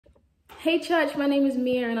Hey church, my name is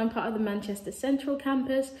Miah and I'm part of the Manchester Central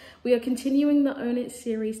campus. We are continuing the Own It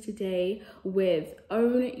series today with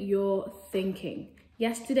Own Your Thinking.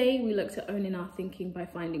 Yesterday, we looked at owning our thinking by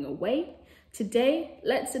finding a way. Today,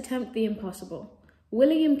 let's attempt the impossible.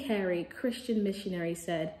 William Carey, Christian missionary,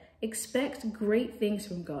 said, "Expect great things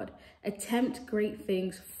from God. Attempt great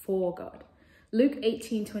things for God." Luke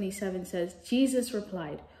 18:27 says, Jesus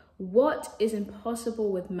replied, "What is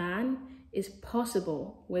impossible with man is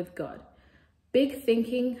possible with God." Big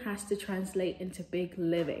thinking has to translate into big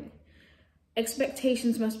living.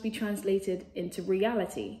 Expectations must be translated into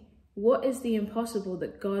reality. What is the impossible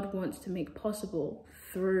that God wants to make possible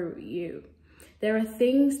through you? There are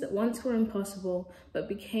things that once were impossible but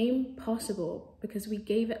became possible because we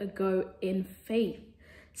gave it a go in faith.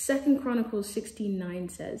 2 Chronicles 16:9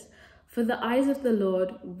 says, "For the eyes of the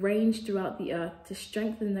Lord range throughout the earth to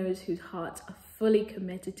strengthen those whose hearts are fully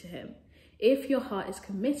committed to him." If your heart is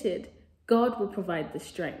committed, God will provide the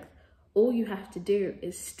strength. All you have to do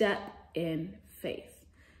is step in faith.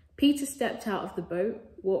 Peter stepped out of the boat,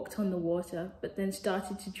 walked on the water, but then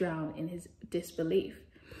started to drown in his disbelief.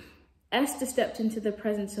 Esther stepped into the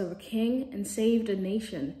presence of a king and saved a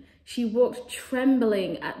nation. She walked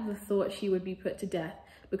trembling at the thought she would be put to death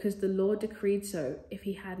because the Lord decreed so if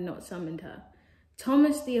he had not summoned her.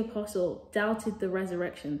 Thomas the apostle doubted the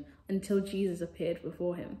resurrection until Jesus appeared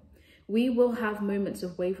before him. We will have moments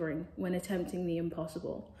of wavering when attempting the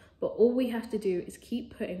impossible, but all we have to do is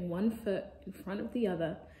keep putting one foot in front of the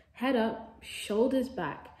other, head up, shoulders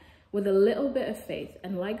back, with a little bit of faith,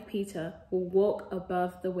 and like Peter, we'll walk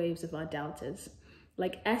above the waves of our doubters.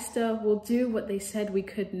 Like Esther, we'll do what they said we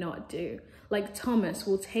could not do. Like Thomas,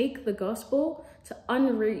 we'll take the gospel to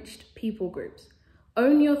unreached people groups.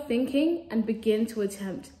 Own your thinking and begin to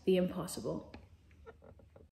attempt the impossible.